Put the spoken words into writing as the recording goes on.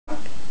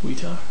We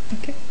talk.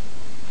 Okay.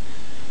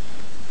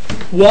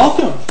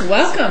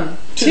 Welcome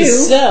To the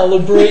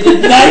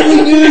celebrated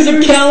nightly news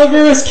of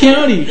Calaveras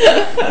County.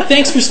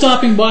 Thanks for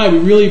stopping by. We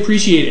really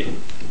appreciate it.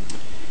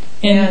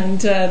 And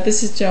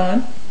this is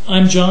John.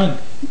 I'm John.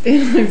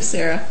 And I'm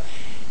Sarah.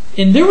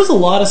 And there was a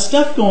lot of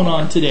stuff going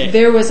on today.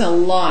 There was a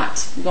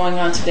lot going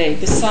on today,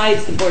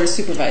 besides the Board of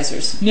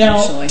Supervisors. Now,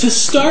 actually. To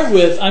start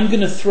with, I'm going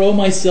to throw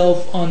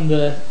myself on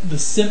the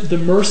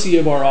mercy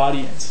of our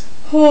audience.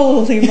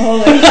 Holy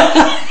moly.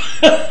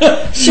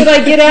 Should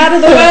I get out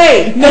of the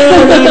way?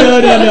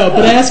 No.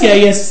 But I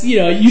guess,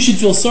 you should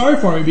feel sorry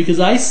for me because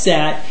I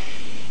sat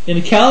in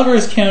the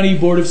Calaveras County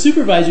Board of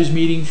Supervisors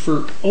meeting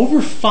for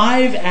over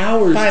 5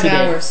 hours today. 5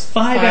 hours.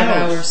 5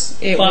 hours.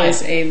 It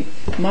was a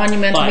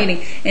monumental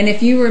meeting. And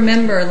if you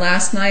remember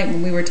last night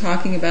when we were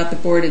talking about the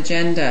board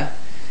agenda,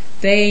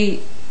 the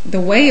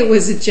way it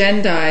was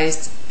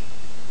agendized,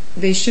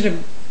 they should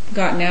have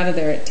gotten out of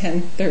there at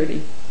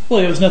 10:30. Well,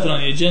 there was nothing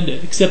on the agenda,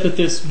 except that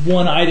this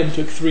one item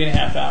took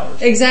 3.5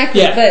 hours. Exactly,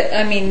 yeah. But,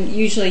 I mean,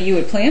 usually you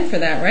would plan for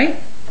that, right?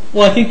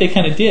 Well, I think they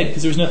kind of did,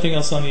 because there was nothing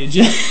else on the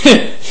agenda.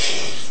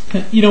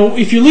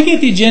 If you're looking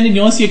at the agenda and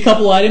you want to see a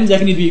couple items, that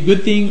can either be a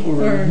good thing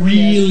or a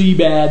really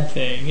bad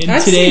thing.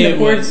 And today it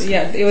was.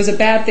 Yeah, it was a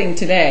bad thing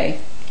today.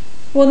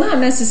 Well, not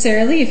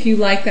necessarily, if you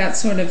like that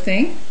sort of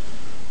thing.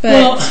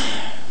 But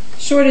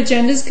short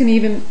agendas can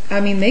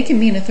they can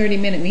mean a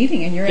 30-minute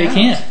meeting and you're out. They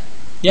can.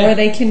 Yeah. Or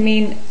they can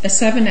mean a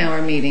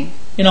 7-hour meeting.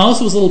 And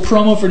also, as a little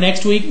promo for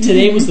next week,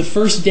 today was the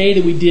first day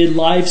that we did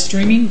live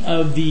streaming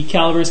of the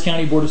Calaveras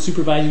County Board of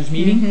Supervisors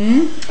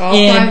meeting. All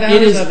and 5 hours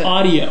it is of it.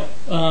 audio.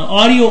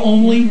 Audio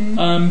only,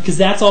 because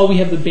that's all we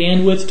have the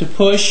bandwidth to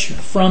push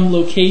from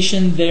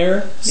location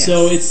there. Yes.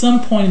 So at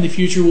some point in the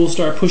future, we'll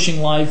start pushing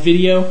live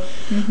video.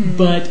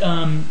 But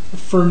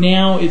for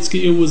now,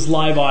 it was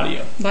live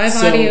audio.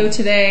 Audio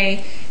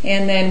today,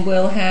 and then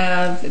we'll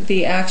have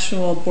the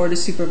actual Board of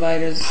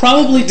Supervisors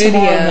probably video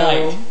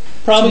tomorrow night.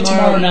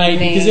 Tomorrow night,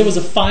 because it was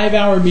a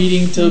 5-hour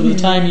meeting till the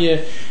time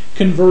you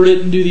convert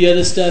it and do the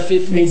other stuff.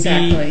 It will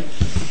be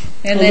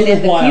and then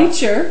in the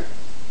future,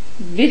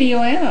 video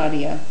and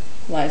audio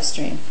live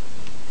stream.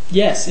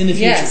 Yes, in the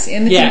future. Yes,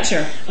 in the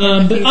future.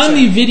 But on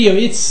the video,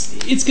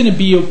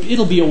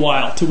 it'll be a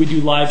while till we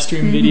do live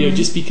stream video,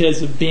 just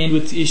because of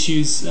bandwidth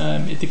issues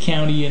at the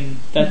county and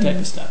that type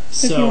of stuff.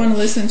 So if you want to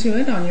listen to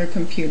it on your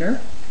computer,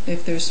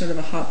 if there's sort of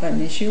a hot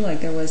button issue like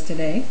there was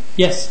today,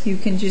 yes, you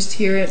can just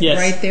hear it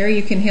right there.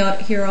 You can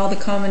hear all the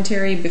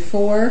commentary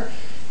before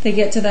they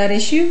get to that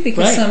issue,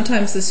 because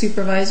sometimes the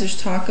supervisors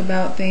talk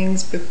about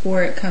things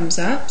before it comes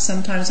up.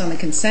 Sometimes on the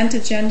consent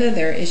agenda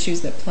there are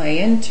issues that play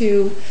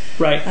into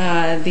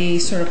the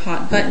sort of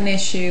hot button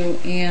issue,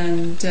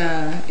 and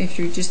if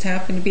you just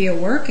happen to be at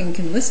work and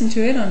can listen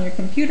to it on your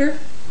computer,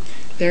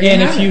 there you have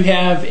it. And if you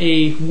have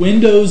a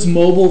Windows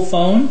mobile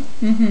phone,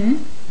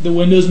 the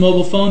Windows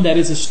mobile phone, that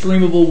is a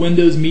streamable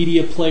Windows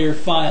media player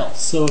file.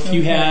 So if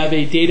you have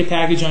a data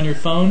package on your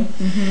phone,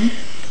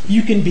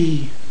 you can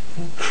be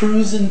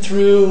cruising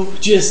through,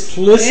 just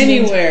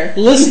listening to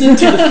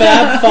the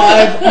Fab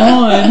Five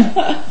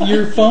on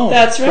your phone.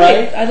 That's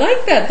right. I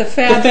like that. The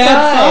Fab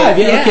Five.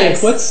 Yeah.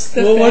 Yes.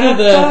 Okay. What are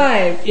the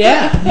Five?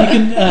 Yeah. You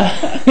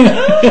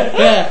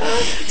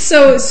can.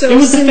 So it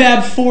was the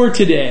Fab Four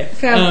today.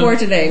 Fab Four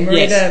today.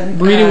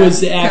 Marita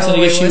was absent.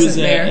 I guess she was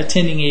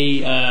attending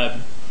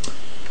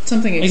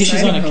something exciting. I guess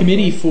she's on a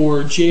committee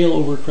for jail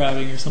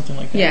overcrowding or something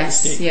like that. Yes,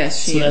 at the state.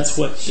 yes, she is.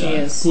 So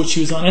that's what she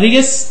was on. And I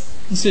guess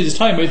instead of just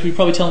talking about it, we'd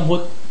probably tell them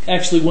what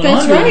actually went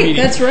on during the meeting.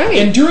 That's right.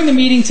 And during the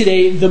meeting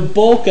today, the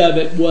bulk of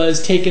it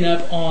was taken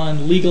up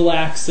on legal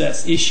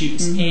access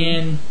issues.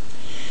 And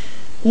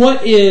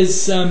what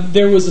is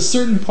there was a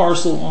certain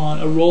parcel on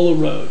Arolla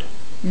Road,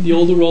 the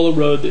old Arolla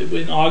Road,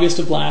 in August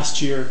of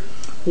last year,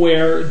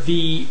 where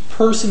the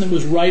person that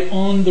was right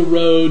on the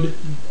road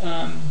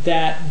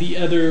that the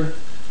other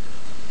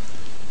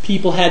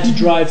people had to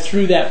drive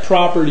through that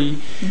property,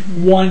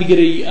 wanted to get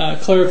a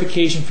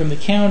clarification from the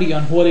county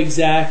on what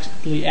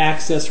exactly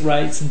access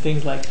rights and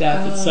things like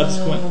that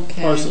subsequent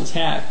parcels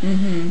had.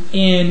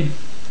 And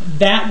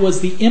that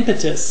was the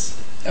impetus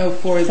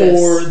for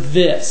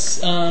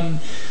this.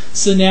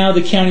 So now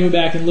the county went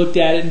back and looked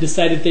at it and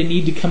decided they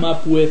need to come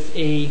up with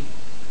a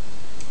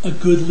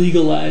good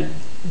legal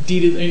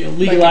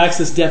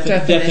access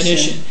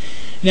definition.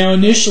 Now,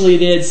 initially,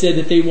 they had said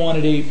that they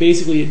wanted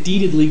basically a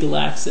deeded legal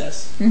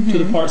access to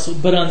the parcel.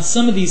 But on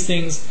some of these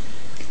things,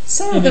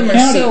 some of them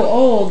are so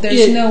old,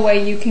 there's no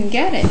way you can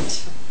get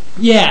it.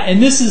 Yeah,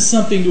 and this is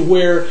something to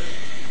where,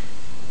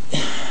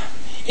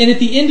 and at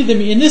the end of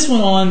and this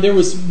went on, there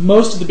was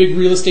most of the big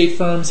real estate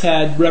firms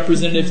had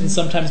representatives and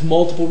sometimes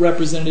multiple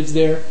representatives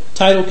there.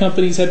 Title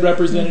companies had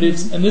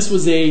representatives, and this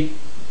was the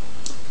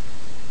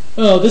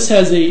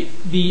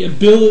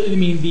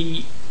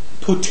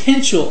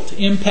potential to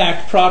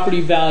impact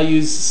property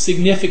values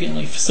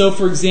significantly. So,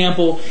 for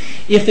example,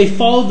 if they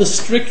followed the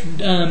strict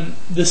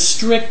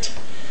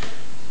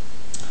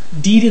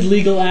deeded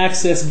legal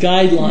access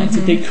guidelines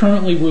that they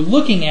currently were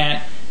looking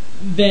at,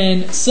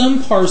 then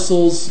some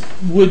parcels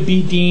would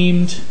be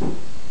deemed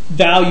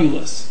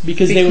valueless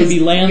because they would be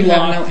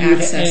landlocked,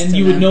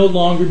 you would no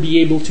longer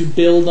be able to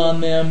build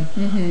on them.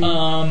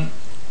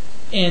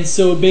 And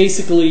so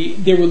basically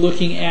they were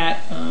looking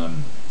at,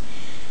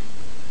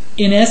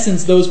 in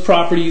essence, those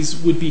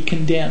properties would be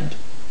condemned.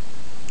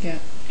 Yeah.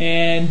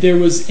 And there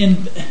was,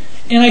 and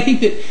I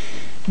think that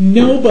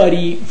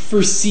nobody,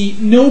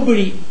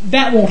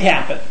 that won't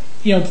happen.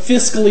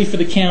 Fiscally for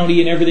the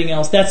county and everything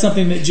else, that's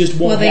something that just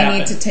won't happen. Well, they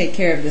need to take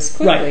care of this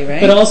quickly,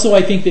 right? But also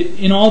I think that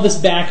in all this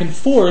back and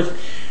forth,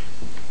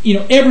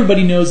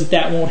 everybody knows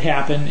that won't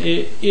happen.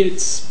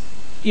 It's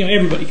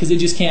everybody, because it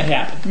just can't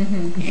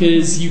happen.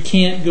 Because you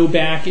can't go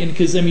back, and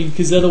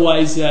because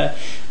otherwise I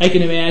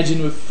can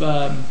imagine if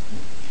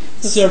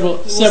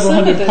several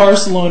hundred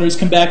parcel owners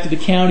come back to the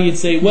county and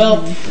say,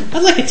 well,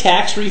 I'd like a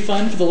tax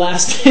refund for the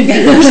last 10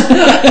 years.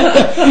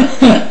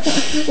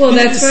 Well,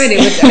 that's right.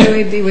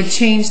 It would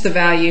change the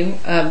value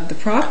of the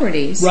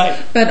properties.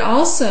 Right. But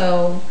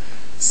also,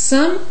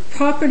 some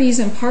properties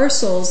and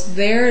parcels,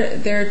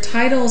 their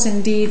titles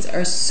and deeds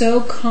are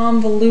so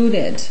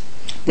convoluted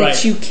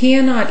that you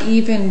cannot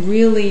even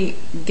really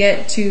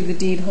get to the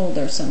deed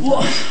holder sometimes.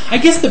 Well, I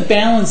guess the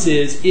balance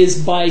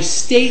is by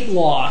state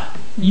law,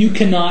 you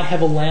cannot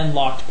have a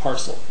landlocked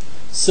parcel.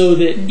 So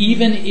that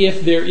even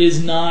if there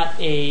is not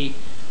a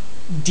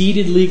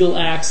deeded legal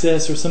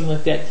access or something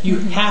like that, you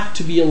have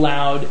to be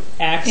allowed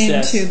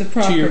access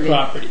to your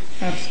property.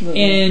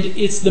 Absolutely. And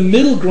it's the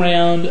middle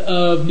ground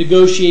of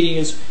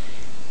negotiating,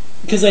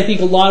 because I think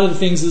a lot of the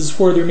things is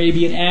where there may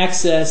be an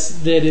access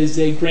that is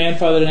a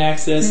grandfathered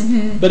access,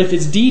 but if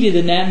it's deeded,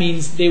 then that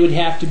means they would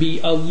have to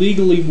be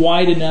legally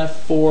wide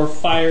enough for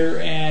fire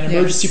and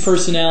emergency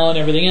personnel and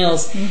everything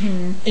else,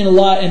 and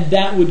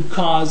that would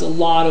cause a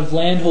lot of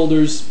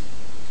landholders.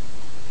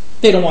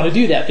 They don't want to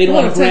do that. They don't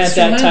want to grant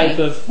that type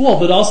of... Well,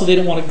 but also they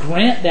don't want to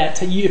grant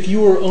that... if you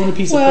were own a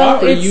piece of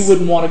property, you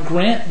wouldn't want to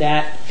grant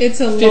that.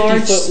 It's a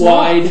large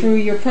swath through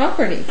your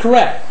property.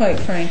 Correct. Quite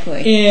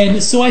frankly.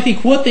 And so I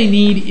think what they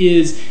need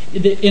is...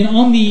 And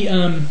on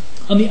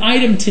the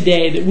item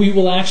today that we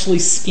will actually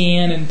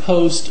scan and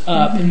post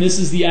up, and this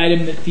is the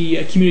item that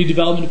the Community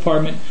Development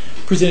Department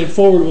presented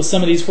forward with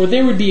some of these, where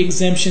there would be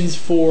exemptions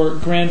for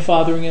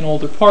grandfathering in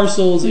older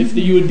parcels. If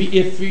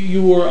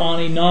you were on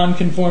a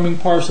non-conforming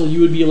parcel,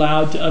 you would be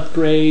allowed to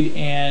upgrade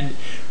and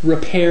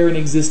repair an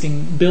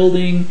existing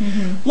building.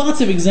 Lots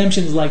of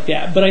exemptions like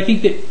that. But I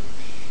think that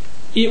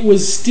it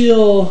was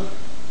still...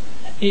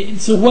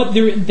 So what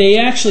they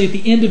actually, at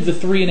the end of the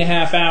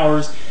 3.5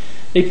 hours,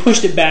 they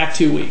pushed it back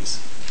 2 weeks.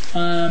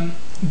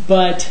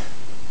 But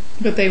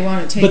they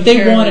want it taken But they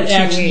care want of it in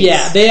 2 actually. weeks.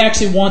 Yeah, they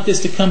actually want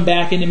this to come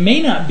back, and it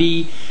may not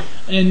be.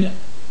 And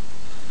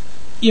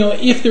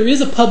if there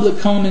is a public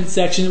comment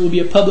section, it will be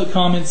a public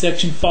comment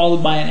section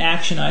followed by an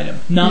action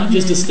item, not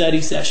just a study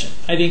session.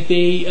 I think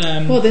they.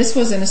 Well, this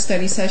wasn't a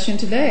study session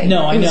today.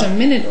 No, I know. It was a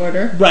minute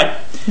order. Right,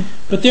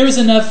 but there is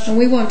enough. And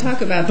we won't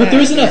talk about that. But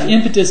there is enough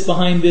impetus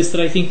behind this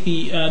that I think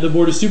the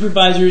Board of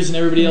Supervisors and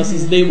everybody else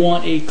is. They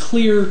want a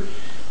clear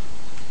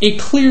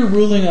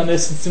ruling on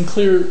this, and some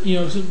clear,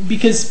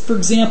 because, for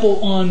example,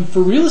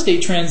 for real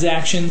estate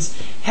transactions,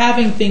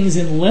 having things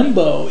in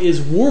limbo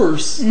is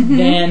worse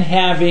than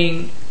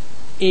having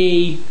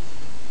a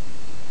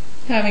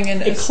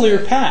clear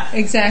path.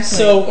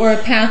 Exactly. Or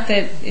a path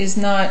that is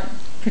not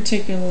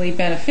particularly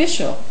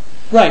beneficial.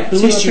 Right. But to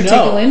at least a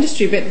particular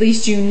industry, but at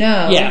least you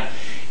know. Yeah.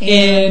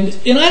 And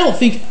I don't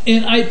think,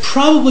 and I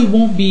probably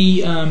won't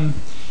be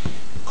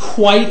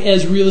quite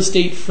as real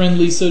estate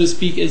friendly, so to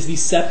speak, as the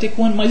septic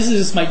one. This is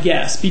just my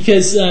guess,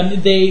 because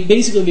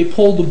they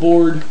pulled the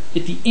board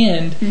at the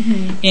end,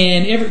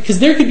 and because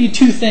there could be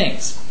two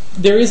things.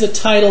 There is a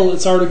title,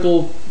 it's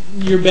article.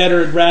 You're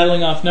better at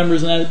rattling off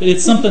numbers than that, but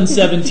it's something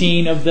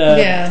 17 of the...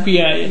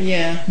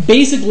 Yeah.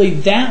 Basically,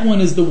 that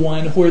one is the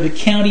one where the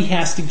county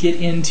has to get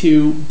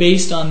into,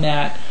 based on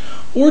that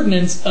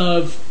ordinance,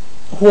 of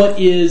what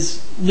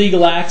is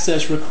legal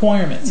access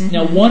requirements.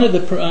 Now, one of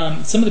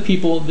the some of the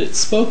people that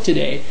spoke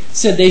today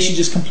said they should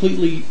just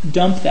completely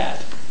dump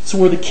that. So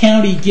where the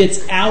county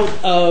gets out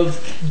of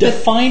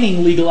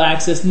defining legal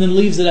access and then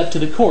leaves it up to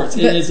the courts.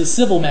 It is a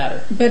civil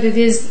matter. But it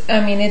is,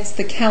 it's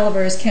the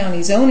Calaveras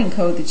County zoning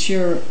code that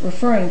you're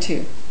referring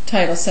to,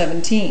 Title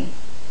 17.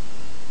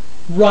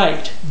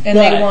 Right. And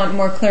they want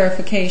more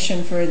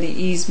clarification for the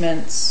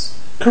easements.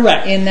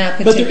 Correct. In that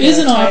particular But there is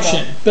an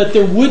option. But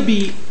there would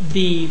be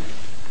the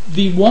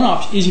one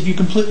option is if you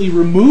completely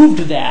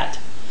removed that,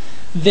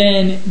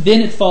 then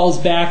it falls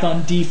back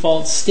on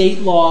default state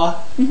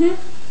law.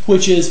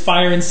 Which is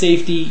fire and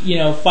safety,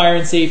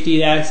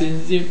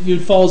 accidents. It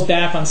falls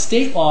back on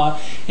state law,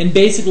 and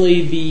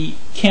basically the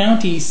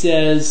county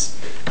says,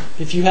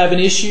 if you have an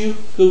issue,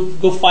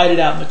 go fight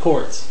it out in the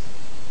courts,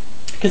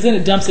 because then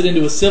it dumps it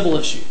into a civil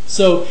issue.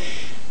 So,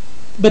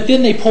 but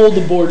then they polled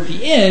the board at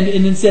the end,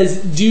 and then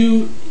says,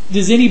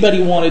 does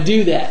anybody want to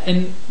do that?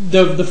 And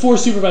the four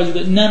supervisors,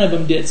 that none of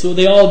them did, so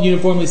they all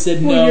uniformly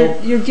said no. Well,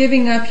 you're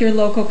giving up your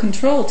local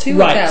control too.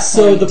 Right. At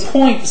that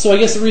point. So I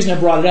guess the reason I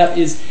brought it up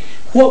is,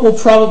 what will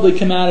probably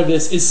come out of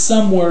this is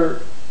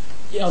somewhere,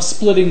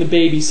 splitting the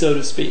baby, so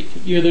to speak.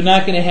 They're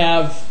not going to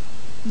have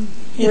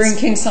We're in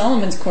King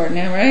Solomon's court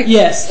now, right?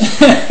 Yes.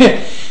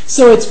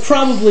 So it's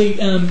probably,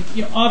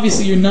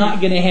 obviously you're not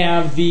going to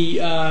have the,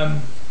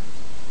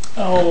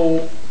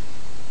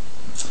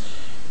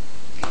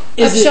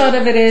 upshot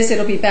of it is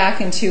it'll be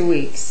back in 2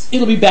 weeks.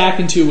 It'll be back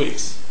in 2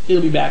 weeks.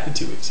 It'll be back in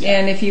 2 weeks, yeah.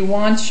 And if you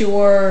want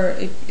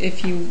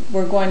if you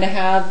were going to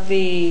have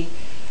the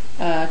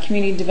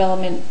Community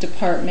Development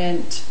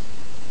Department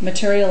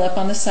material up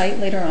on the site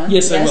later on.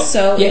 Yes, I will.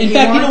 So yeah, if in you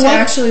fact, want you know to what?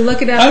 actually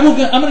look it up. I'm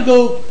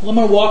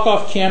going to walk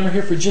off camera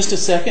here for just a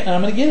second, and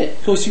I'm going to get it.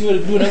 Of course, you're going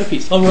to do another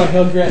piece. I'll grab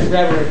it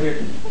right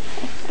here.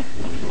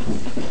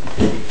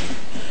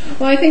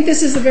 Well, I think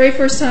this is the very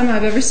first time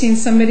I've ever seen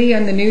somebody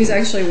on the news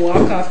actually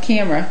walk off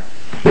camera,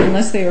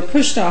 unless they were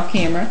pushed off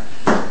camera.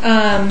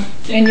 And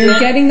you're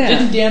getting that.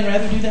 Didn't Dan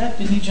rather do that?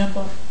 Didn't he jump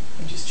off?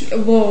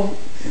 Well,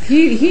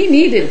 he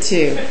needed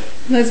to.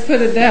 Let's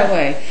put it that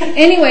way.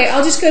 Anyway,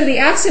 I'll just go to the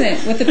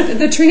accident with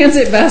the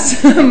transit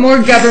bus.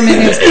 More government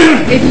news.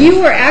 If you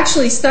were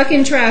actually stuck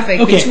in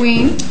traffic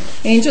between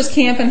Angels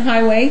Camp and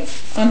Highway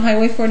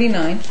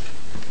 49.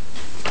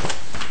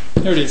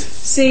 There it is.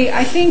 See,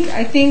 I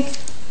think.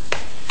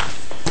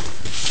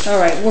 All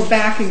right, we're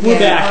back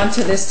again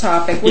onto this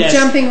topic. We're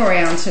jumping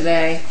around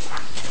today.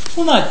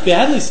 Well, not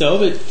badly so,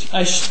 but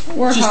I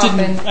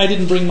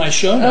didn't bring my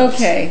show notes.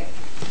 Okay.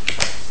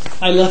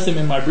 I left them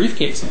in my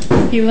briefcase.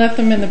 You left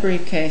them in the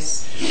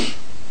briefcase.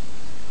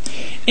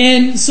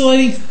 And so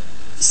I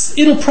think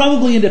it'll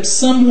probably end up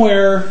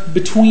somewhere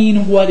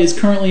between what is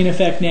currently in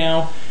effect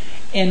now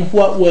and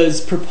what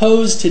was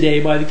proposed today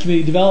by the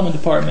Community Development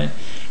Department,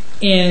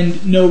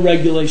 and no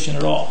regulation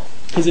at all.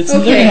 Because they're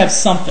going to have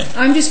something.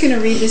 I'm just going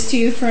to read this to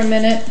you for a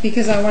minute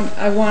because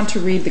I want to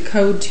read the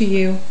code to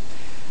you.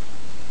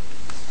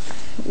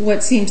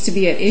 What seems to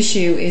be at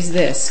issue is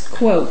this,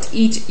 quote,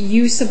 each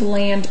use of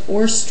land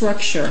or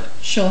structure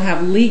shall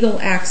have legal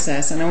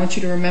access, and I want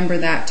you to remember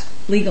that,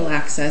 legal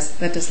access.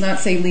 That does not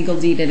say legal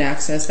deeded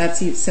access.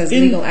 It says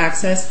legal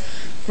access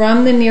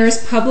from the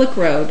nearest public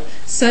road.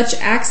 Such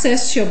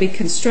access shall be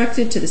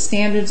constructed to the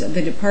standards of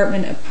the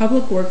Department of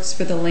Public Works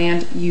for the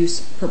land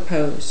use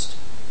proposed.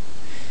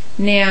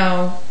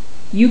 Now,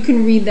 you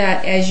can read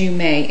that as you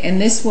may, and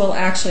this will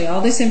actually,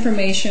 all this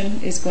information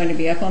is going to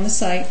be up on the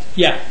site.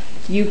 Yeah.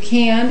 You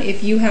can,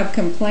 if you have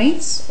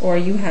complaints or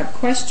you have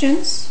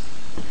questions,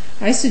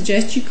 I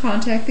suggest you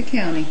contact the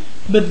county.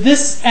 But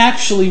this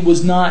actually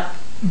was not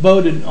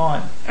voted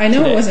on. I know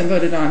today. It wasn't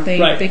voted on.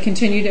 They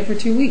continued it for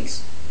 2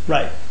 weeks.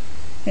 Right.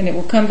 And it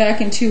will come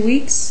back in 2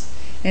 weeks,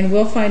 and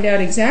we'll find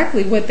out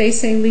exactly what they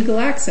say legal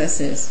access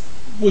is.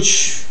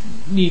 Which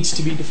needs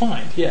to be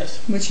defined,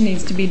 yes. Which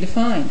needs to be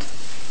defined.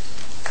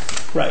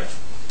 Right.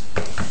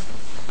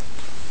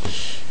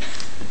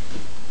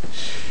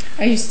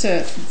 I used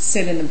to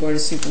sit in the Board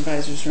of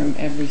Supervisors room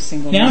every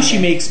single Now Monday. She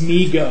makes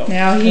me go.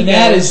 Now he and goes.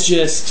 That is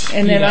just...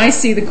 And then I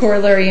see the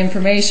corollary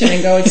information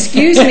and go,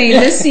 excuse me,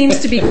 this seems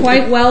to be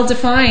quite well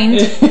defined.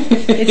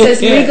 It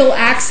says legal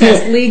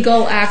access,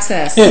 legal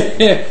access.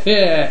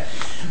 Yeah.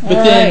 But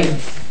all then,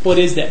 right. What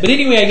is that? But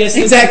anyway, I guess...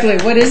 Exactly,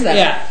 what is that?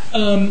 Yeah.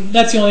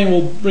 That's the only thing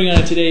we'll bring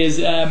on today is...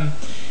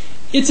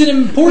 it's an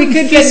important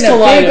fiscal fiscal get in a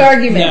big item.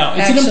 argument, No,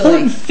 it's actually. an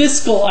important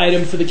fiscal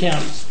item for the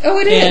county. Oh,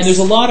 it is. And there's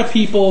a lot of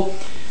people...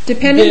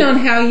 Depending on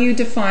how you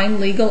define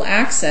legal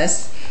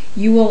access,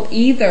 you will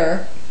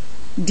either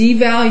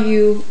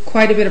devalue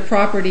quite a bit of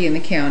property in the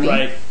county.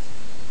 Right.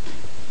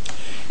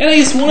 And I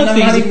guess one of the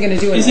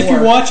things is if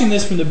you're watching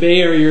this from the Bay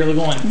Area, you're going,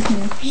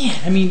 man,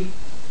 I mean...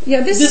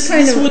 Yeah, this is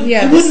kind of...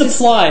 It wouldn't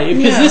apply.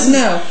 Because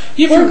no.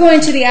 We're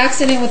going to the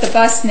accident with the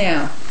bus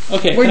now.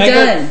 Okay. We're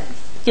done.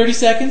 30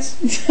 seconds?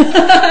 Please? Okay.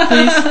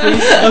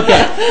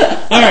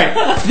 All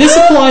right. This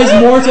applies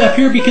more to up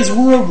here because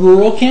we're a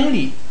rural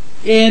county.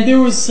 And there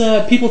was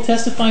people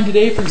testifying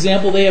today, for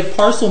example, they have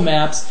parcel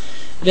maps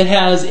that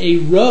has a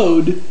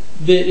road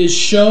that is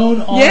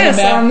shown on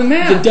the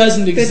map that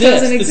doesn't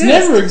exist. It's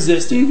never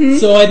existed. Mm-hmm.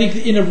 So I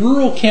think in a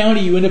rural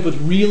county you end up with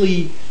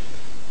really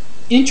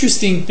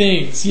interesting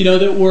things, that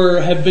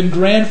have been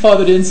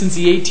grandfathered in since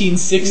the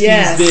 1860s.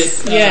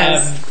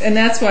 Yes, and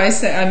that's why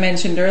I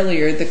mentioned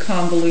earlier the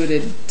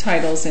convoluted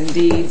titles and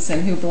deeds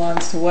and who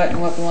belongs to what and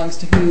what belongs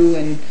to who,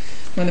 and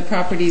when the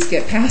properties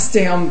get passed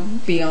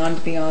down beyond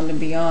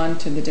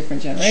to the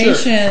different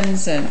generations.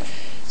 Sure. And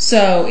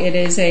so it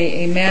is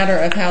a matter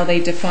of how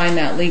they define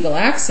that legal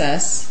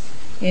access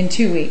in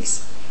 2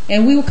 weeks.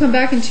 And we will come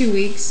back in 2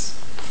 weeks.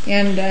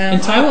 And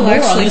I will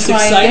actually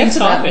try and get to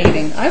that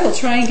meeting. I will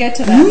try and get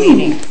to that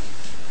meeting.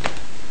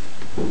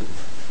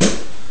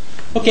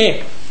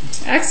 Okay.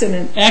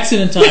 Accident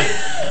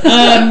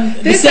time.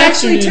 This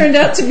actually turned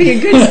out to be a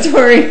good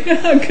story,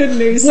 a good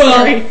news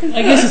story. Well,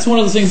 I guess it's one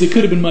of those things that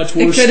could have been much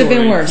worse. It could have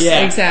been worse,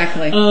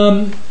 exactly.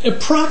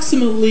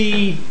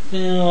 Approximately,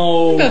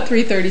 about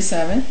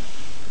 3:37.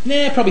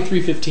 Probably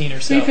 3:15 or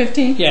so.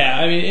 3:15? Yeah,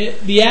 I mean,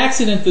 the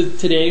accident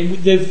today,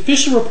 the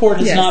official report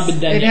has not been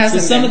done yet. So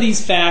some of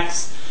these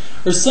facts,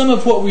 or some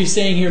of what we're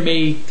saying here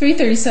may...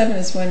 3:37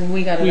 is when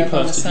we got it up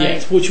on the site.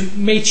 Yes, which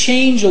may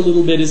change a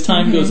little bit as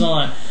time goes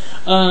on.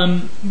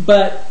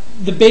 But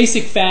the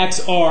basic facts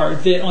are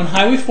that on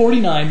Highway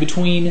 49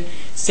 between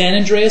San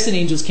Andreas and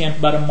Angels Camp,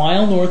 about a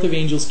mile north of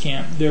Angels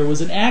Camp, there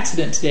was an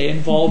accident today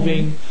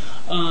involving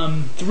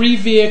 3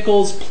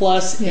 vehicles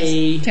plus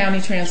a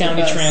county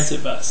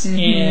transit bus.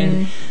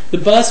 And the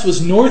bus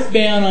was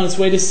northbound on its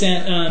way to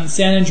San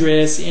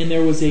Andreas, and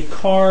there was a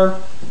car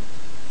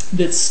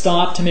that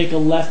stopped to make a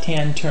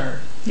left-hand turn.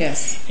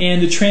 Yes.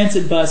 And the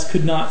transit bus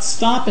could not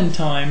stop in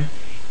time,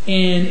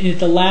 and at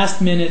the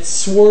last minute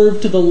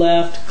swerved to the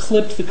left,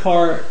 clipped the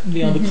car,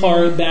 the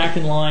car back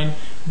in line,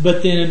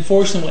 but then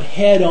unfortunately went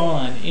head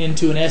on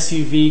into an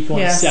SUV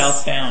going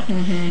southbound.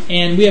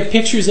 And we have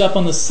pictures up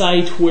on the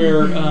site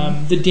where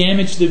the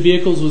damage to the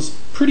vehicles was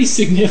pretty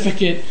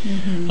significant,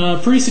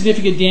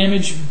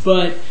 damage,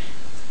 but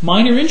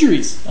minor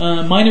injuries.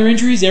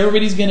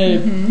 Everybody's gonna,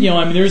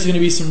 there's gonna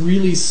be some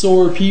really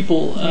sore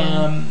people.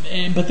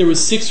 But there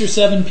was 6 or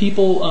 7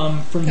 people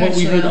from what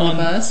we heard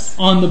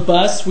on the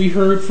bus. We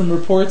heard from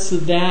reports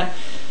of that,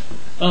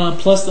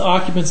 plus the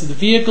occupants of the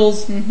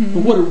vehicles.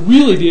 But what it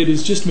really did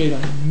is just made a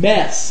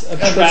mess of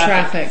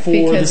traffic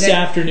for this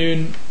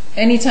afternoon.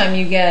 Anytime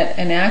you get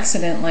an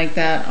accident like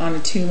that on a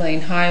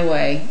 2-lane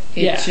highway,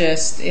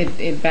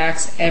 it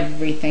backs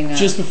everything up.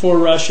 Just before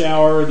rush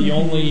hour, the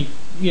only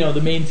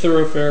the main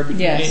thoroughfare, and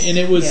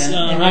it was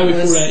Highway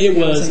 49. It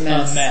was a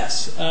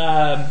mess.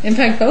 In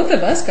fact, both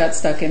of us got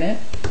stuck in it.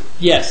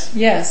 Yes.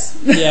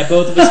 Yeah,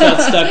 both of us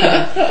got stuck in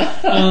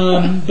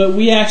it. But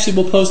we actually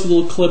will post a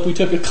little clip. We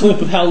took a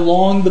clip of how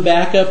long the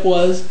backup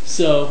was.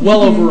 So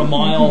well over a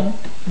mile,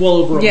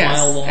 mile long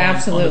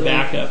on the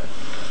backup.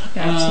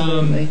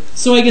 Absolutely.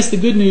 So I guess the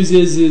good news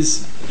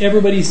is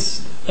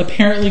everybody's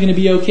apparently going to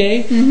be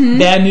okay.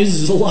 Bad news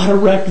is a lot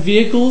of wrecked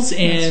vehicles,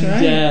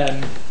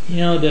 and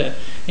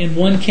in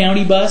one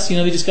county bus,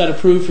 they just got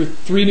approved for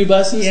 3 new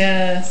buses.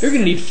 Yes. They're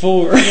going to need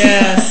 4.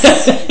 Yes.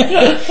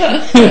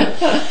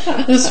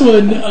 This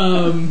one.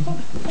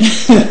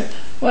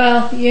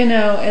 Well,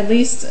 at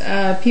least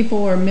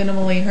people were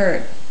minimally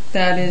hurt.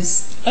 That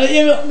is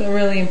the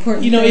really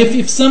important thing.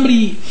 If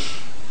somebody.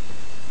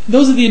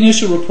 Those are the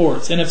initial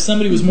reports, and if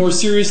somebody was more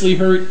seriously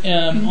hurt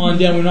on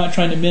down, we're not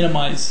trying to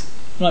minimize.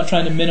 Not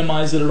trying to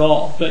minimize it at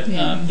all, but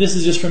this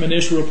is just from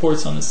initial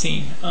reports on the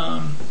scene.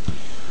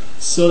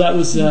 So that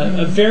was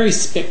a very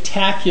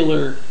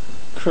spectacular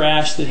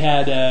crash that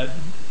had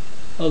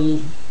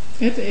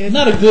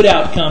not a good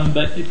outcome,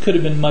 but it could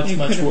have been much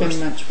worse. It could have been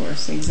much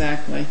worse,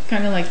 exactly.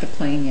 Kind of like the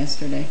plane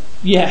yesterday.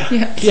 Yeah,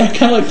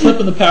 kind of like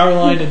clipping the power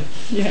line. And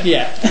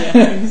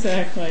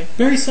exactly.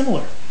 Very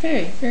similar.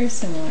 Very, very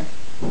similar.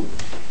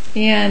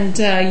 And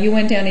you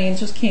went down to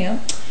Angels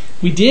Camp.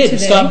 We did.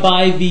 Today. We stopped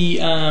by the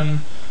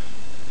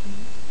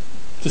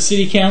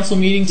city council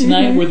meeting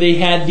tonight, where they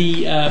had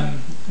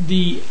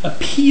the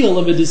appeal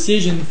of a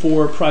decision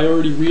for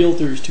priority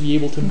realtors to be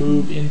able to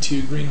move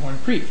into Greenhorn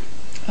Creek.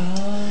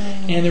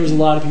 And there was a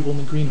lot of people in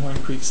the Greenhorn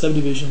Creek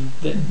subdivision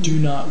that do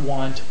not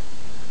want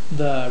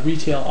the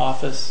retail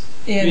office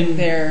in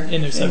their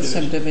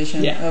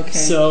subdivision. Yeah. Okay.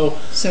 So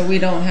we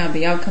don't have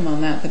the outcome on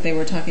that, but they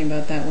were talking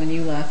about that when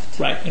you left.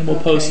 Right, and we'll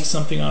post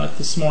something on it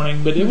this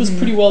morning. But it was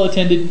pretty well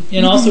attended,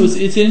 and also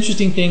it's an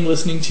interesting thing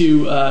listening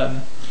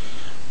to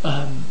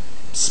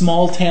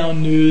small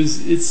town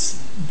news.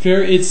 It's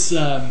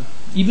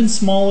even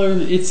smaller.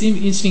 It's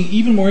interesting,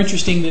 even more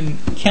interesting than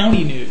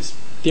county news.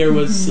 There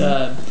was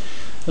a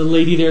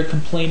lady there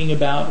complaining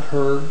about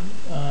her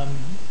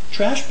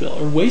trash bill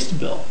or waste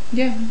bill.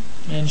 Yeah.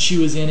 And she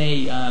was in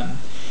and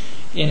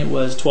it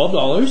was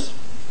 $12,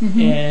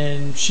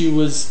 and she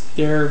was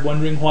there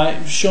wondering why it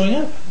was showing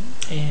up,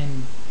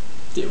 and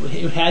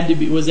it had to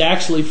be. It was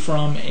actually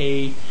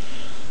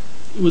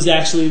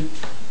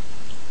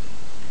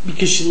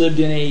because she lived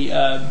in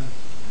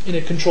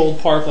a controlled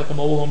park, like a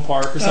mobile home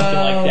park or something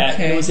like that.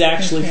 Okay. And it was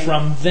actually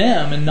from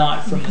them and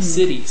not from the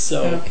city.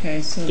 So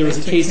there was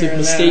a case of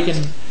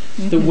mistaken.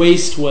 The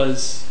waste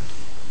was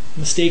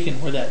mistaken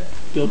where that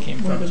bill came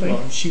from as well,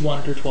 and she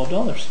wanted her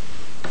 $12.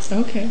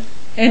 Okay.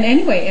 And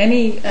anyway,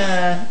 any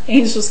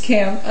Angels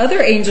Camp,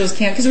 other Angels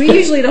Camp, because we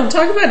usually don't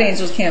talk about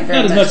Angels Camp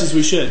very much. Not as much as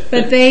we should.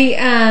 But they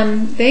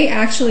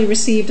actually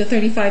received a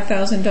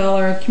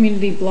 $35,000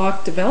 community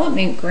block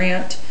development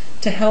grant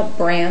to help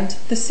brand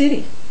the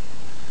city.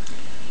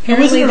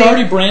 Wasn't it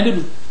already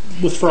branded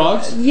with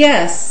frogs?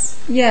 Yes,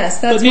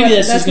 that's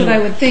what I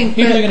would think.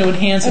 Maybe they're going to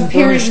enhance and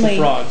burnish the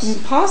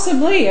frogs.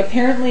 Possibly.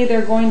 Apparently,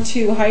 they're going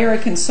to hire a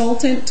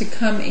consultant to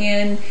come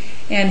in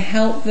and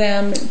help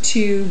them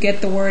to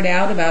get the word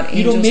out about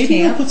Angels Camp.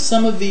 Maybe we'll put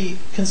some of the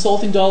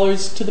consulting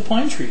dollars to the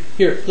Pine Tree.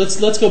 Here,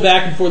 let's go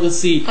back and forth. Let's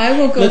see. I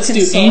will go. Let's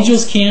do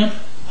Angels Camp.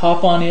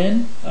 Hop on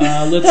in.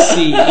 Let's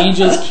see.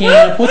 Angels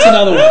Camp. What's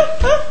another one?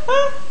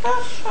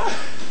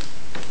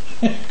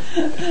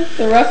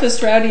 The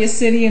roughest, rowdiest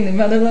city in the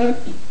Motherlode.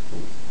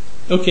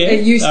 Okay.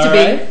 It used to be.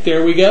 Right.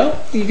 There we go.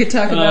 You could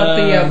talk about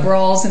the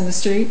brawls in the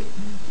street.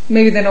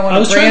 Maybe they don't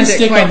want to brand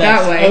it quite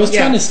that way. I was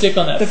trying to stick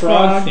on that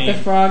frog theme. The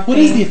frog What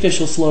is the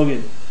official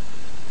slogan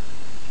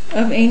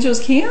of Angels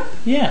Camp?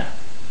 Yeah.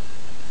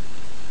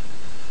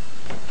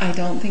 I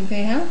don't think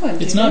they have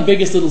one. It's not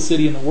biggest little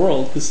city in the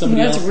world because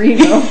somebody else. That's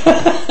Reno.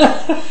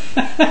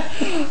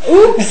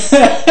 Oops.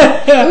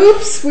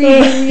 Oops.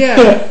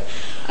 Yeah.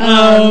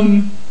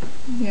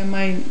 Yeah.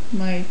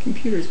 My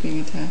computer's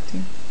being attacked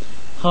here.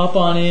 Hop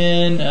on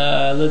in.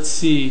 Let's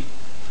see.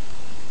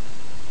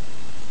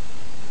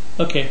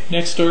 Okay,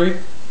 next story.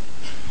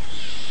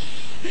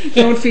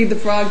 Don't feed the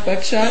frog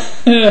buckshot.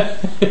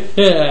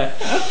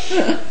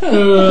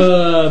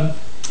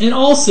 And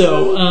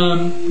also,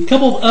 a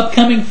couple of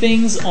upcoming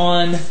things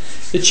on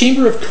the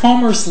Chamber of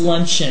Commerce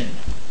luncheon.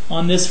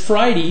 On this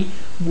Friday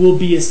will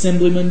be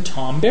Assemblyman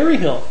Tom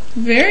Berryhill.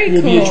 Very cool.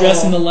 Will be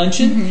addressing the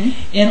luncheon.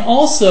 And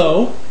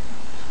also,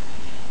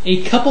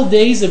 a couple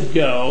days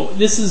ago,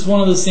 this is one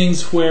of those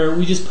things where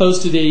we just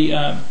posted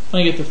I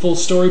get the full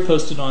story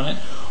posted on it,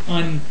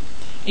 on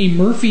a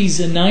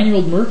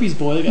 9-year-old Murphy's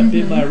boy that got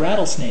bit by a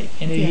rattlesnake,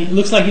 and it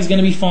looks like he's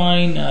going to be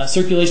fine.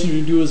 Circulation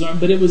to do his arm,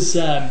 but it was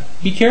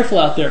be careful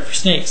out there for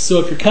snakes. So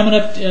if you're coming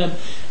up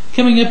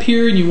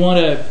here and you want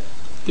to,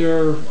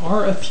 there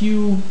are a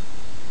few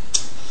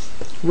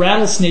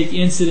rattlesnake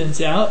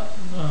incidents out.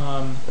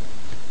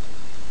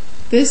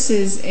 This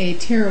is a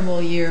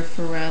terrible year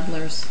for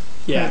rattlers,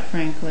 quite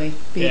frankly,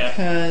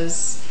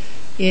 because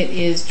it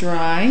is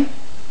dry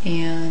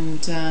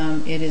and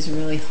it is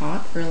really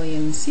hot early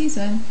in the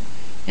season.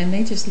 And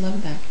they just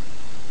love that.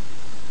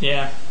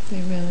 Yeah.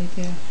 They really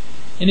do.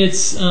 And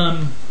it's,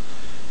 also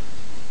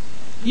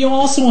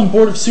on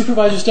Board of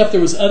Supervisor stuff,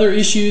 there was other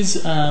issues.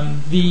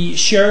 The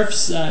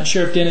Sheriff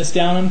Dennis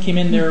Downham came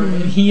in there,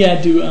 and he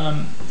had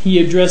to,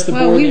 he addressed the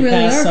board and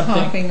passed something.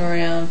 We really are hopping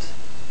around.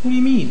 What do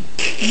you mean?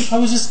 I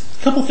was just,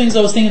 a couple things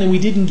I was thinking that we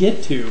didn't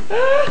get to.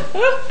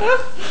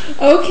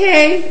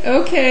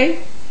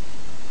 Okay.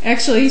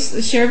 Actually,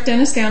 Sheriff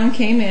Dennis Downham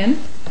came in.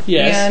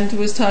 Yes. And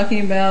was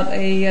talking about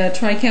a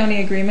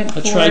tri-county agreement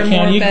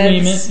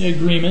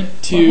agreement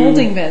to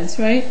holding beds,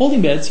 right?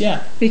 Holding beds,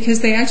 yeah. Because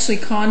they actually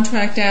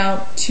contract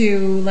out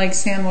to like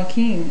San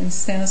Joaquin and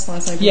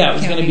Stanislaus. Yeah, it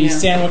was going to be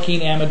San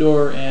Joaquin,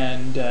 Amador,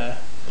 and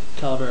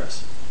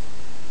Calaveras.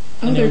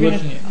 And they're going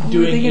to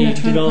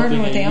try to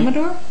partner with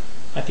Amador?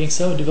 I think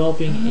so.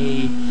 Developing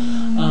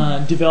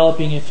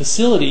a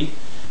facility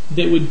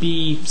that would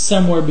be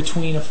somewhere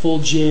between a full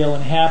jail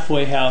and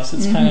halfway house.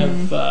 It's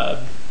kind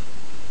of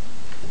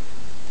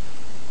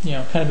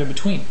kind of in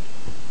between.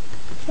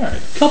 All right,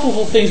 a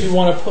couple of things we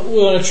want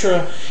to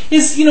try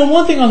is,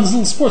 one thing on these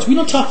little sports. We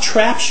don't talk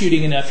trap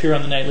shooting enough here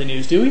on the Nightly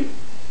News, do we?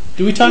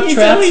 Do we talk trap shooting? Can you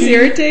tell he's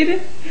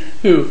irritated?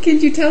 Who? Can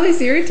you tell he's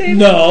irritated?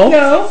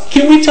 No.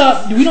 Can we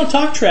talk? We don't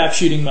talk trap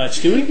shooting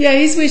much, do we? Yeah,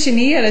 he's wishing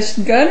he had a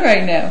gun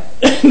right now.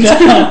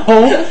 No.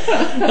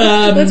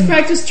 Let's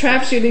practice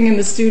trap shooting in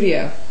the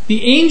studio.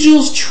 The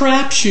Angels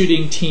trap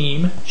shooting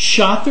team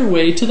shot their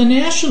way to the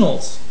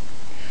Nationals.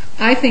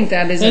 I think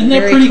that is Isn't a that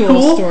very pretty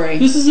cool story.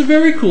 This is a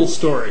very cool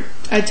story.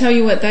 I tell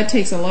you what, that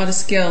takes a lot of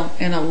skill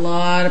and a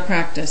lot of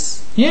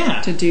practice.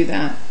 Yeah. To do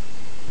that.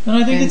 And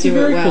I think it's a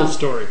very cool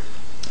story.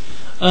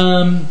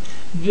 The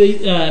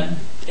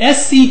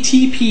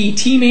SCTP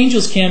Team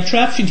Angels Camp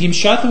trap shooting team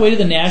shot their way to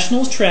the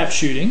Nationals trap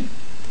shooting.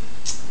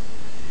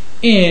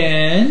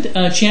 And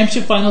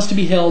championship finals to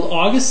be held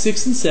August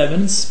 6th and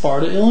 7th in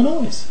Sparta,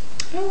 Illinois.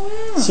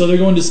 Oh, wow. So they're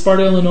going to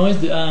Sparta, Illinois.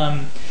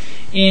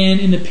 And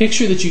in the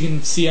picture that you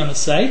can see on the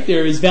site,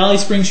 there is Valley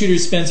Spring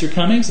shooters Spencer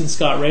Cummings and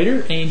Scott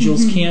Rader,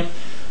 Angels Camp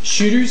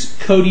shooters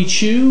Cody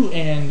Chu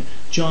and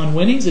John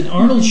Winnings, and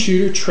Arnold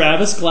shooter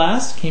Travis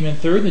Glass came in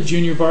third in the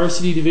junior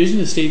varsity division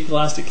of the State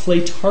Scholastic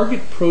Clay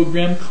Target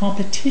Program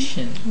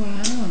competition.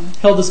 Wow.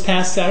 Held this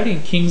past Saturday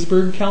in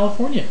Kingsburg,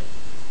 California.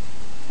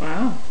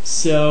 Wow.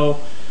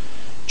 So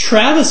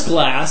Travis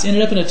Glass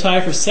ended up in a tie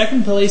for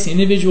second place in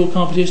the individual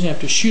competition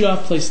after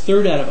shoot-off placed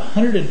third out of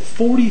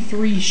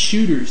 143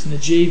 shooters in the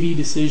JV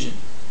division.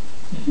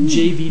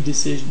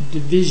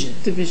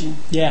 Division.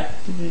 Yeah.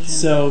 Division.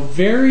 So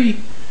very,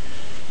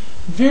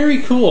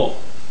 very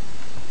cool.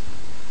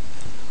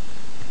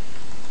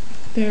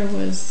 There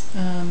was,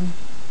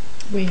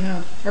 we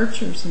have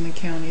archers in the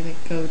county that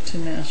go to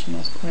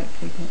nationals quite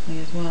frequently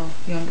as well.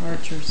 Young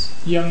archers.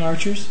 Young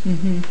archers?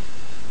 Mm-hmm.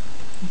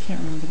 I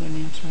can't remember their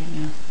names right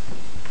now.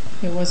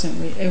 It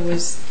wasn't. It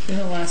was in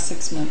the last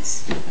 6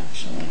 months,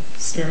 actually.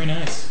 So. Very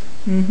nice.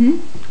 Mm-hmm.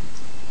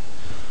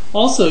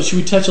 Also, should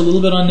we touch a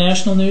little bit on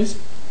national news?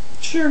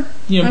 Sure.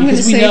 I'm going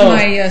to save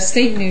my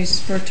state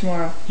news for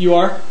tomorrow. You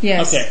are?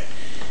 Yes. Okay.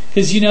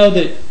 Because you know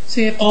that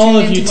all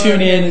of you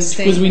tune in,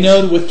 because we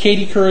know that with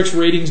Katie Couric's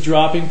ratings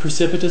dropping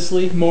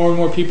precipitously, more and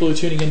more people are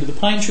tuning into the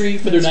Pine Tree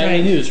for their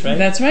nightly news, right?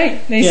 That's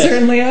right. They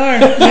certainly are.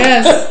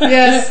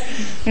 Yes.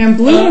 And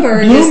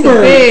Bloomberg is the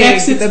big,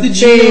 exits the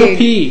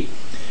GOP.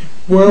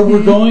 Where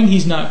we're going,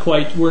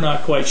 we're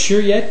not quite sure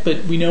yet,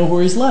 but we know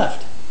where he's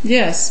left.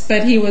 Yes,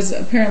 but he was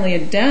apparently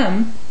a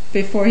Dem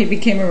before he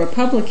became a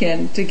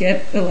Republican to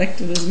get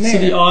elected as mayor. So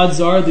the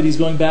odds are that he's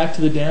going back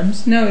to the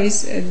Dems? No,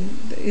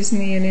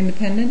 isn't he an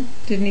independent?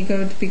 Didn't he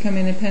go to become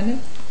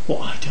independent?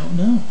 Well, I don't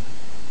know.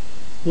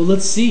 Well,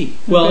 let's see.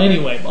 Well,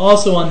 anyway,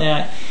 also on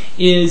that,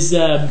 is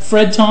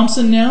Fred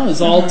Thompson now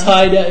is all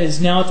tied up, is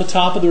now at the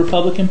top of the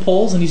Republican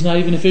polls, and he's not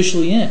even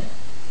officially in.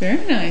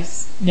 Very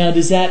nice. Now,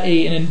 is that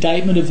an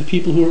indictment of the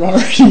people who are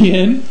already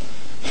in?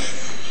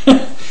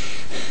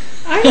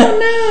 I don't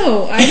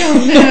know.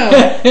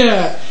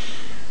 Yeah.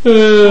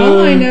 All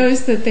I know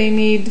is that they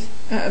need,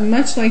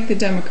 much like the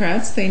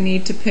Democrats, they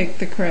need to pick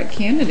the correct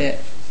candidate.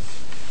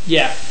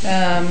 Yeah.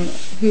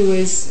 Who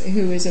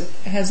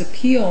has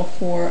appeal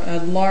for a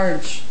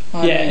large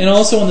audience. Yeah, and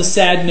also on the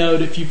sad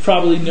note, if you've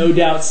probably no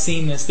doubt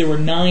seen this, there were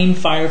 9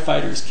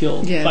 firefighters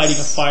killed fighting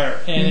a fire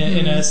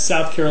in a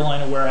South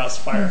Carolina warehouse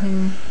fire.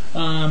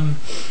 And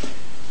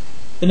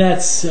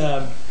that's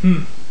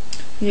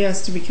He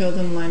has to be killed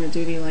in the line of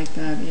duty like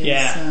that.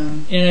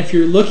 And if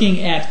you're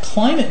looking at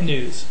climate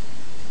news,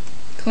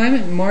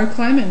 more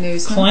climate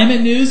news.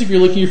 Climate news. If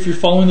you're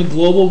following the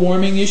global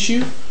warming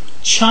issue,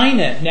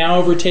 China now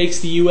overtakes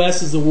the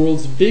U.S. as the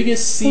world's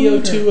biggest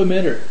CO2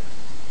 emitter.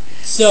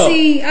 So,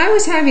 see, I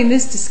was having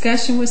this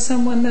discussion with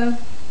someone though,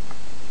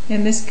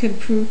 and this could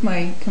prove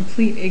my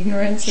complete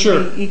ignorance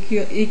of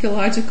the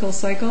ecological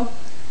cycle.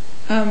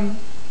 Don't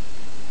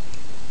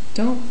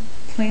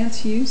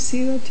plants use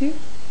CO2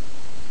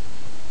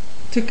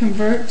 to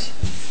convert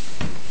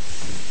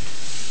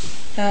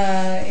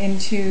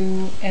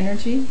into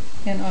energy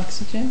and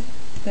oxygen?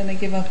 Then they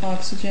give up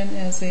oxygen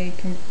as a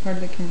part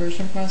of the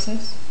conversion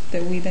process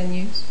that we then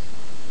use?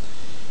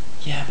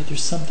 Yeah, but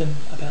there's something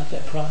about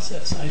that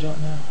process. I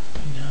don't know.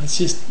 It's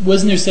just,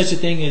 wasn't there such a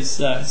thing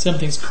as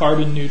something's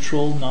carbon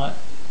neutral? Not.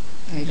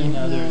 I don't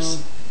know.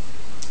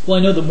 Well,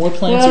 I know the more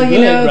plants are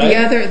good,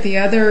 right?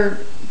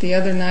 The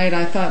other night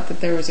I thought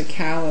that there was a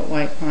cow at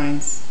White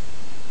Pines,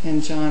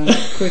 and John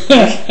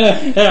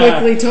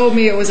quickly told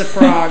me it was a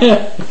frog.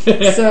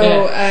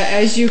 So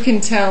as you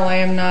can tell, I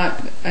am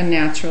not a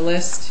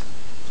naturalist.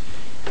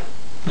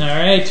 All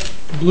right,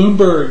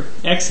 Bloomberg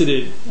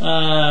exited.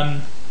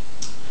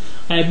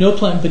 I have no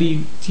plan, but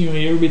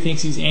everybody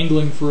thinks he's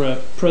angling for a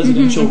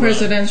presidential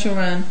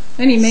run,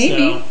 and he may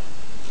be.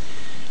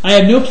 I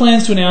have no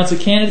plans to announce a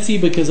candidacy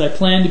because I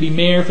plan to be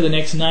mayor for the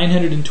next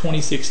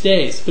 926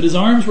 days. But his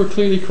arms were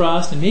clearly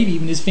crossed, and maybe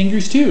even his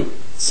fingers too.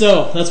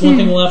 So that's one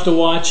thing we'll have to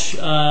watch.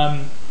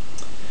 Well,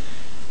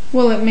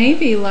 it may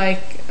be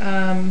like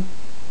Perot,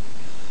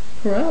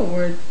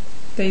 where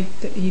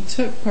he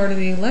took part of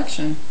the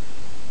election.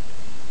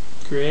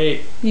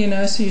 Great. So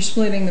you're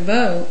splitting the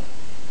vote.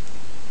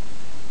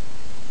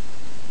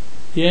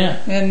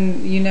 Yeah.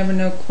 And you never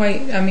know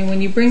quite. I mean,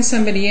 when you bring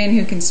somebody in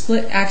who can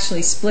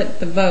actually split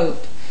the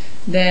vote,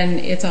 then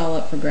it's all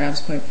up for grabs,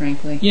 quite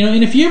frankly.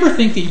 And if you ever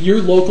think that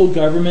your local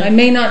government... I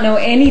may not know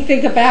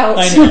anything about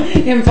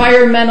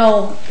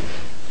environmental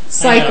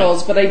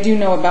cycles, but I do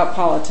know about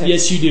politics.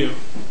 Yes, you do.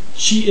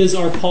 She is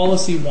our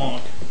policy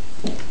wonk.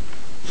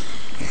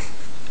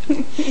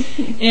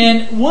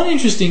 And one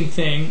interesting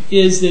thing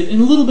is that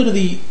in a little bit of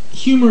the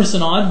humorous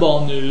and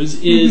oddball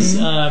news is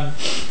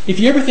if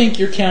you ever think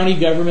your county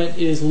government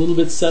is a little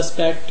bit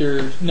suspect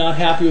or not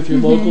happy with your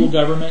local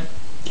government,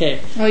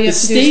 the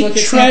state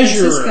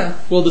treasurer,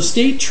 the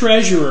state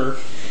treasurer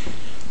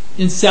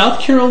in South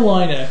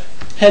Carolina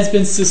has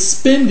been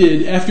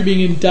suspended after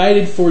being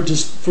indicted for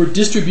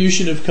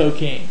distribution of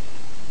cocaine.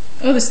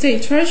 Oh, the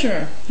state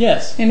treasurer.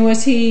 Yes. And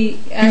was he?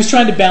 He was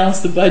trying to balance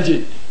the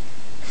budget.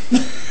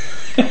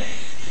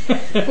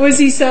 Was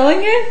he selling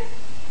it?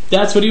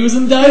 That's what he was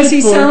indicted for. Was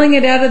he selling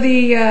it out of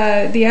the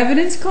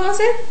evidence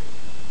closet?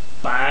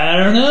 I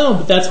don't know,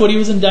 but that's what he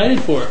was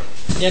indicted for.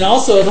 And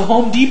also, the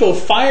Home Depot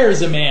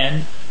fires a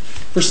man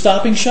for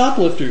stopping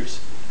shoplifters.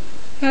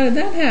 How did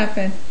that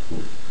happen?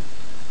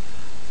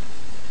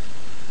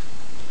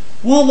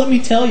 Well, let me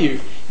tell you.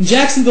 In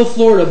Jacksonville,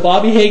 Florida,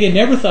 Bobby Hagan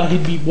never thought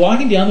he'd be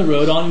walking down the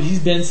road he's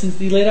been since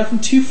he laid out from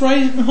 2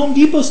 Fridays at the Home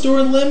Depot store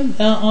on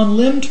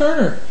Lim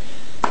Turner.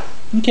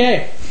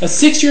 Okay. A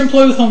 6-year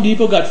employee with Home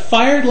Depot got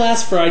fired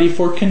last Friday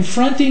for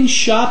confronting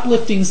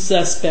shoplifting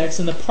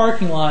suspects in the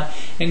parking lot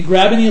and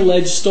grabbing the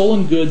alleged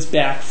stolen goods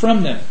back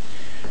from them.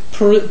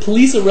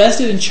 Police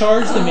arrested and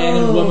charged the man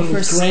and woman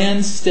with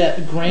grand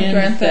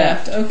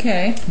theft.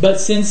 Okay.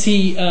 But since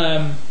he...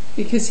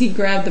 because he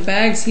grabbed the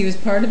bags, he was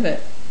part of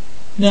it.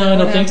 No, I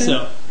don't think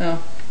so.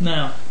 Oh.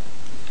 No.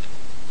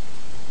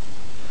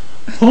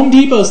 Home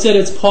Depot said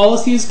its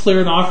policy is clear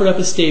and offered up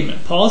a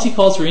statement. Policy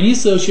calls for any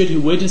associate who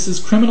witnesses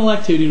criminal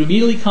activity to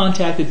immediately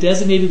contact a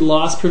designated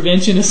loss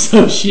prevention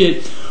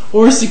associate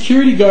or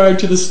security guard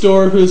to the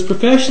store who is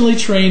professionally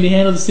trained to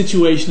handle the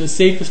situation the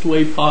safest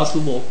way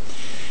possible.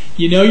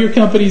 Your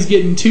company's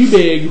getting too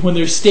big when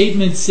their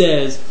statement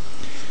says,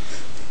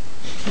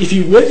 if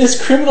you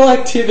witness criminal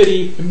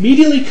activity,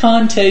 immediately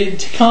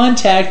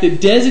contact the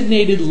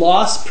designated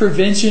loss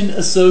prevention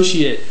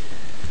associate.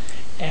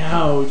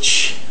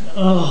 Ouch.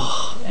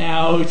 Oh,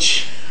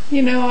 ouch.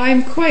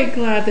 I'm quite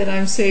glad that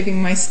I'm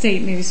saving my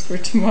state news for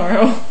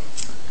tomorrow.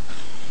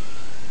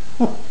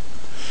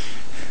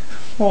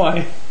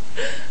 Why?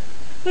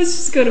 Let's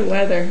just go to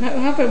weather.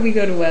 How about we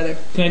go to weather?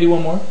 Can I do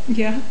one more?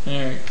 Yeah. All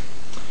right.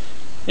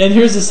 And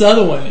here's this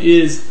other one.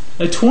 Is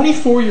A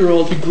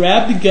 24-year-old who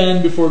grabbed a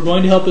gun before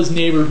going to help his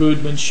neighbor who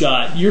had been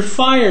shot. You're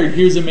fired,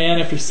 hears a man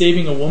after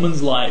saving a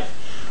woman's life.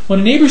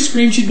 When a neighbor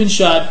screamed she'd been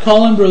shot,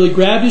 Colin Burley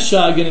grabbed his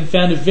shotgun and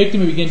found a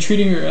victim and began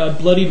treating her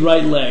bloodied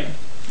right leg.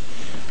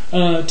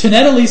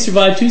 Tonetta Lee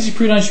survived Tuesday's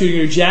pre-dawn shooting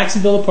at her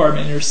Jacksonville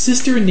apartment, and her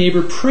sister and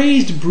neighbor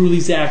praised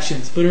Bruley's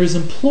actions, but his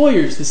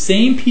employers, the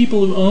same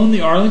people who own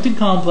the Arlington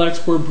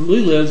complex where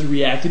Bruley lives,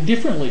 reacted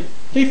differently.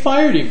 They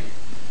fired him.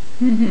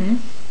 Mm-hmm.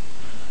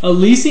 A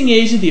leasing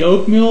agent at the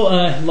Oak Mill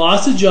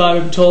lost his job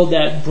and told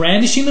that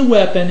brandishing the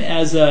weapon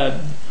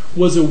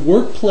was a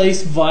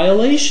workplace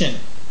violation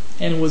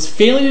and was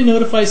failing to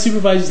notify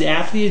supervisors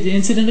after the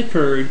incident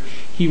occurred.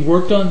 He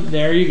worked on...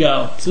 There you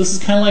go. So this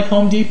is kind of like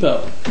Home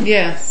Depot.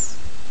 Yes.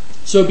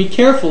 So be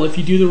careful if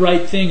you do the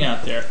right thing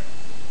out there.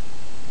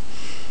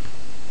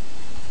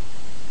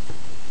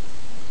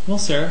 Well,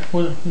 Sarah,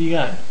 what do you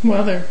got?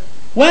 Weather.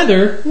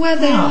 Weather?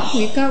 Weather. Oh.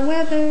 We've got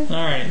weather.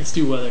 All right, let's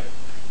do weather.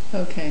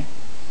 Okay.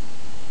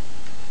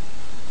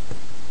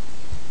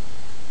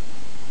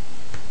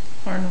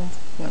 Arnold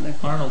weather.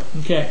 Arnold,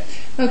 okay.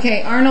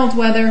 Okay, Arnold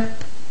weather.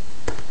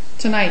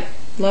 Tonight,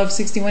 low of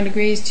 61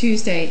 degrees.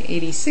 Tuesday,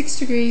 86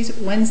 degrees.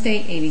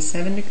 Wednesday,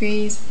 87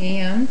 degrees.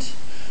 And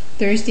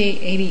Thursday,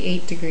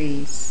 88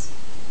 degrees.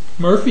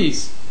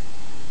 Murphy's.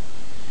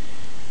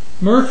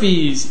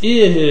 Murphy's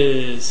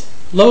is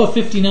low of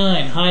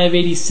 59, high of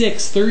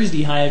 86.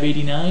 Thursday, high of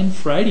 89.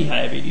 Friday,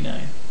 high of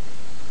 89.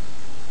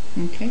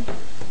 Okay.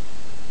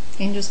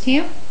 Angels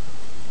Camp.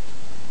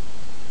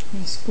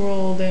 You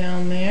scroll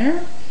down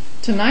there.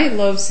 Tonight,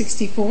 low of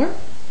 64.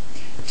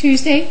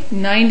 Tuesday,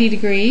 90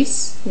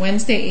 degrees.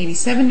 Wednesday,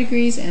 87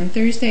 degrees. And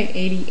Thursday,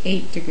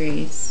 88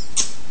 degrees.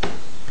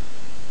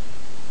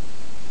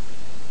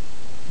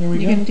 There we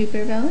go. You going to do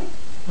Bear Valley?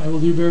 I will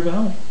do Bear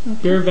Valley.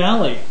 Okay. Bear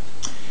Valley.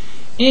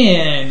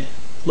 And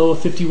low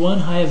of 51,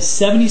 high of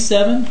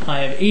 77,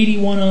 high of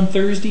 81 on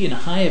Thursday, and a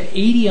high of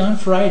 80 on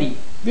Friday.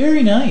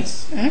 Very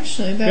nice.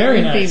 Actually, that very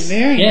would nice. be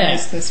very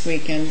nice this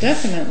weekend.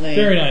 Definitely.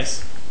 Very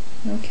nice.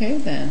 Okay,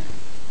 then.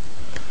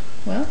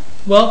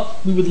 Well,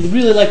 we would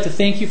really like to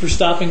thank you for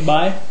stopping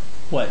by.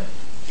 What?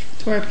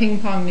 To our ping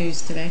pong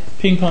news today.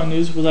 Ping pong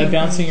news. Was I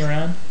bouncing news.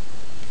 Around?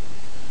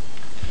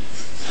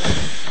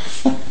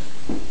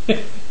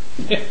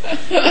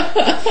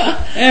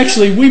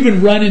 Actually, I've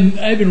been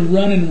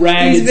running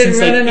ragged since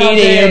like 8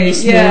 a.m.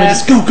 this morning.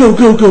 Just go, go,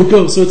 go, go,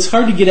 go. So it's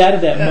hard to get out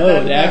of that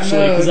mode,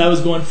 actually, because I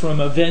was going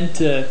from event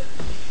to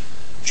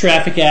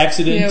traffic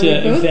accident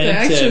to event.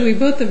 Actually, we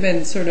both have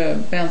been sort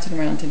of bouncing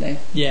around today.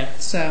 Yeah.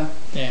 So.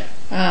 Yeah.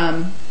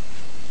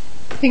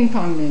 Ping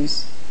pong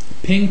news.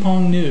 Ping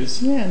pong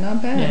news. Yeah,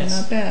 not bad, yes.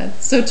 Not bad.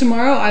 So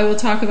tomorrow I will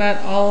talk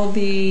about all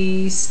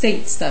the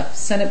state stuff,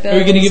 Senate bills. Are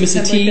you going to give us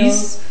a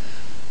tease?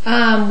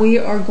 We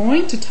are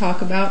going to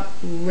talk about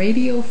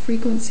radio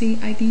frequency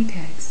ID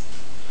tags.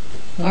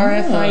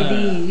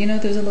 RFID. You know,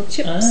 those little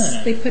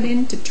chips they put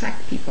in to track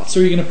people. So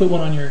are you going to put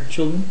one on your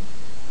children?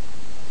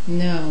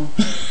 No.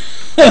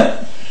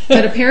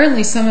 But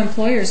apparently some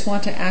employers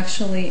want to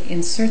actually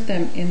insert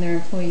them in their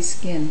employees'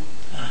 skin.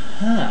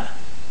 Aha.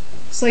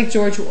 It's like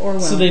George Orwell.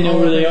 So they know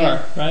where they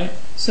are, right?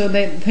 So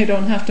they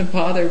don't have to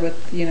bother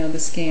with, the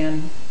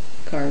scan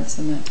cards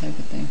and that type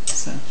of thing.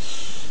 So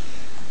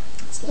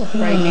it's a little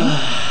frightening.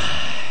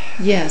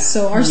 Yes,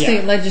 so our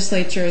state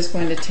legislature is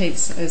going to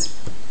is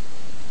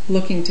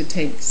looking to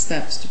take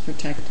steps to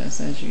protect us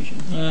as usual.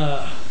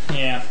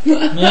 Yeah.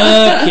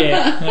 Okay.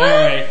 All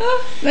right.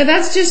 But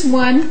that's just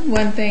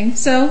one thing.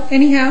 So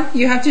anyhow,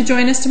 you have to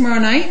join us tomorrow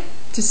night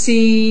to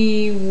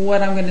see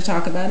what I'm going to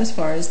talk about as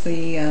far as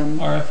the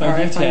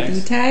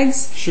RFID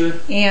tags. Sure.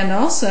 And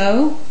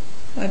also,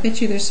 I bet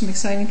you there's some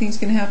exciting things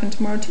going to happen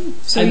tomorrow too.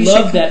 So I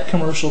love that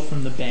commercial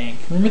from the bank.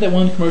 Remember that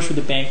one commercial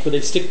with the bank where they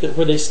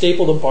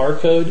staple the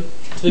barcode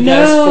to the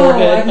guy's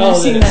forehead?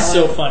 That's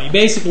so funny.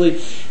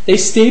 Basically, they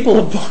staple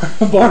a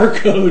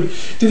barcode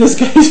to this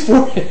guy's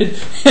forehead.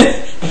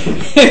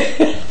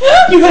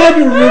 You have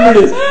to remember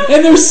this.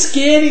 And they're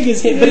scanning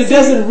his head, but it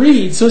doesn't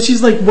read. So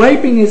she's like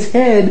wiping his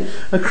head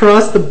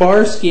across the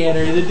bar scanner,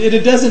 and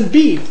it doesn't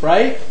beep,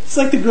 right? It's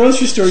like the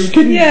grocery store. You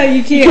couldn't. Yeah,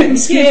 you couldn't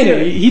scan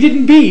it. He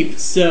didn't beep.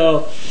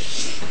 So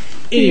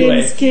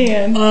anyway,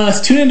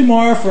 tune in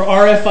tomorrow for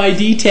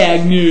RFID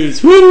tag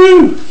news.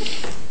 Woo!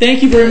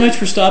 Thank you very much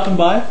for stopping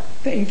by.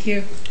 Thank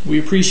you. We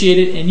appreciate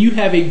it, and you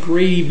have a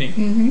great evening.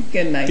 Mm-hmm.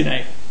 Good night. Good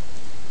night.